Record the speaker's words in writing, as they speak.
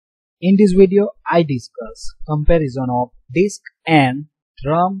In this video, I discuss comparison of disc and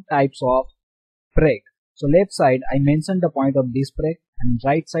drum types of brake. So left side I mentioned the point of disc brake and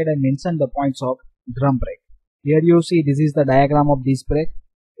right side I mentioned the points of drum brake. Here you see this is the diagram of disc brake.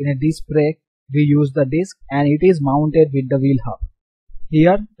 In a disc brake we use the disc and it is mounted with the wheel hub.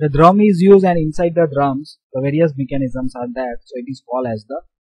 Here the drum is used and inside the drums the various mechanisms are there, so it is called as the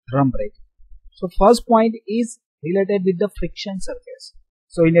drum brake. So first point is related with the friction surface.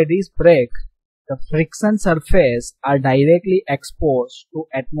 So in a disc brake, the friction surface are directly exposed to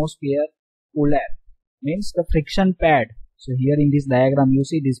atmosphere cool air. Means the friction pad. So here in this diagram you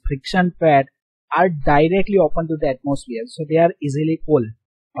see this friction pad are directly open to the atmosphere. So they are easily cool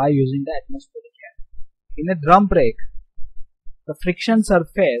by using the atmospheric air. In a drum brake, the friction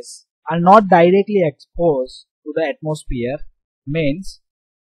surface are not directly exposed to the atmosphere. Means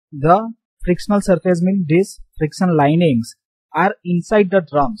the frictional surface means these friction linings are inside the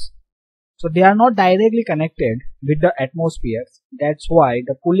drums, so they are not directly connected with the atmosphere. That's why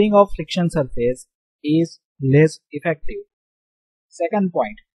the cooling of friction surface is less effective. Second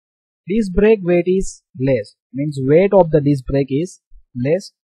point, disc brake weight is less, means weight of the disc brake is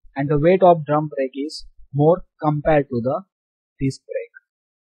less and the weight of drum brake is more compared to the disc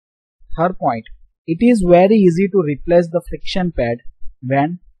brake. Third point, it is very easy to replace the friction pad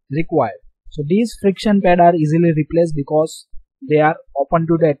when required. So these friction pads are easily replaced because they are open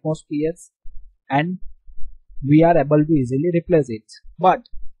to the atmosphere and we are able to easily replace it. But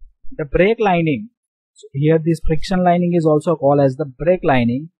the brake lining, so here this friction lining is also called as the brake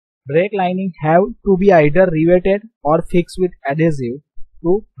lining. Brake lining have to be either riveted or fixed with adhesive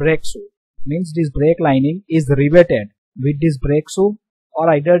to brake shoe. Means this brake lining is riveted with this brake shoe or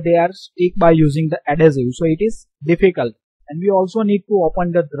either they are stick by using the adhesive. So it is difficult. And we also need to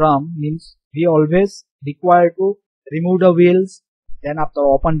open the drum, means we always require to remove the wheels, then after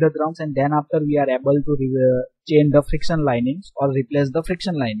open the drums, and then after we are able to change the friction linings or replace the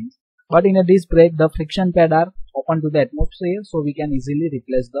friction linings. But in a disc brake the friction pad are open to the atmosphere, so we can easily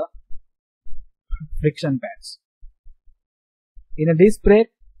replace the friction pads. In a disc brake,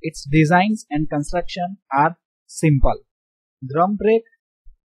 its designs and construction are simple. Drum brake,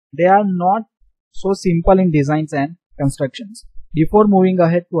 they are not so simple in designs and constructions. Before moving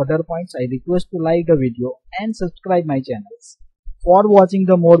ahead to other points, I request to like the video and subscribe my channels for watching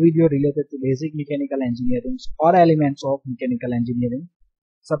the more video related to basic mechanical engineering or elements of mechanical engineering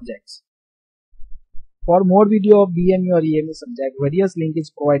subjects. For more video of BME or EME subject, various link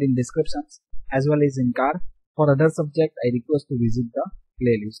is provided in descriptions as well as in card. For other subject, I request to visit the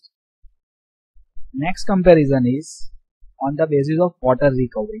playlist. Next comparison is on the basis of water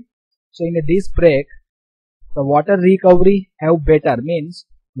recovery. So in a disc brake, the water recovery have better, means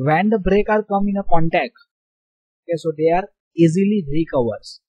when the brake are come in a contact, okay, so they are easily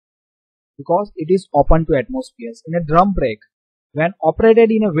recovers because it is open to atmospheres. In a drum brake, when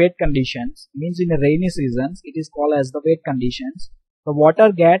operated in a wet conditions, means in a rainy seasons, it is called as the wet conditions, the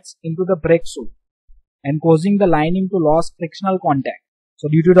water gets into the brake shoe and causing the lining to lose frictional contact. So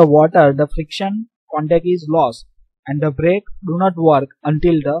due to the water, the friction contact is lost and the brake do not work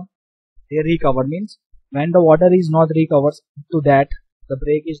until they recover. Means when the water is not recovered to that, the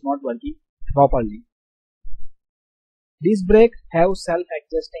brake is not working properly. These brake have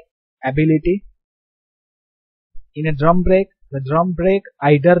self-adjusting ability. In a drum brake, the drum brake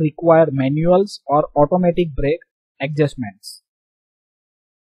either require manuals or automatic brake adjustments.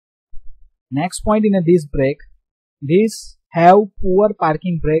 Next point, in a disc brake, these have poor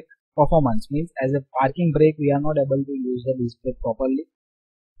parking brake performance. Means as a parking brake we are not able to use the disc brake properly.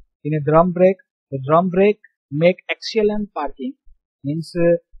 In a drum brake, the drum brake make excellent parking. Means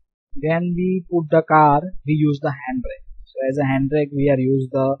when we put the car, we use the handbrake. So as a handbrake, we are use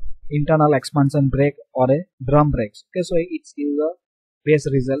the internal expansion brake or a drum brakes. Okay, so it gives the best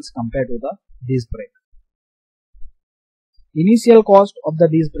results compared to the disc brake. Initial cost of the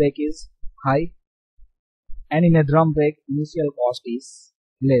disc brake is high, and in a drum brake, initial cost is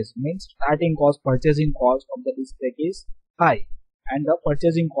less. Means starting cost, purchasing cost of the disc brake is high, and the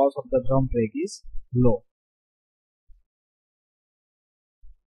purchasing cost of the drum brake is low.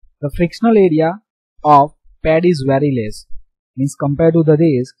 The frictional area of pad is very less, means compared to the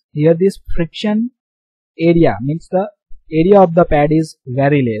disc. Here this friction area, means the area of the pad is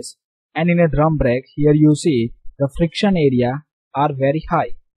very less, and in a drum brake here you see the friction area are very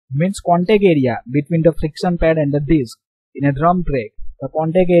high. Means contact area between the friction pad and the disc. In a drum brake, the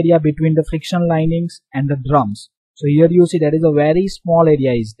contact area between the friction linings and the drums. So here you see there is a very small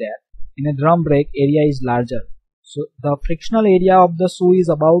area is there. In a drum brake, area is larger. So the frictional area of the shoe is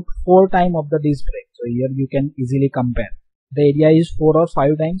about 4 times of the disc brake. So here you can easily compare. The area is 4 or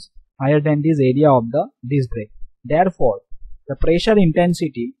 5 times higher than this area of the disc brake. Therefore, the pressure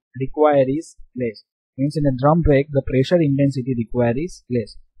intensity required is less. Means in a drum brake, the pressure intensity required is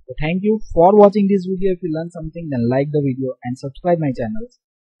less. So thank you for watching this video. If you learned something, then like the video and subscribe my channel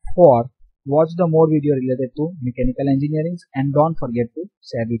for watch the more video related to mechanical engineering, and don't forget to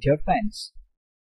share with your friends.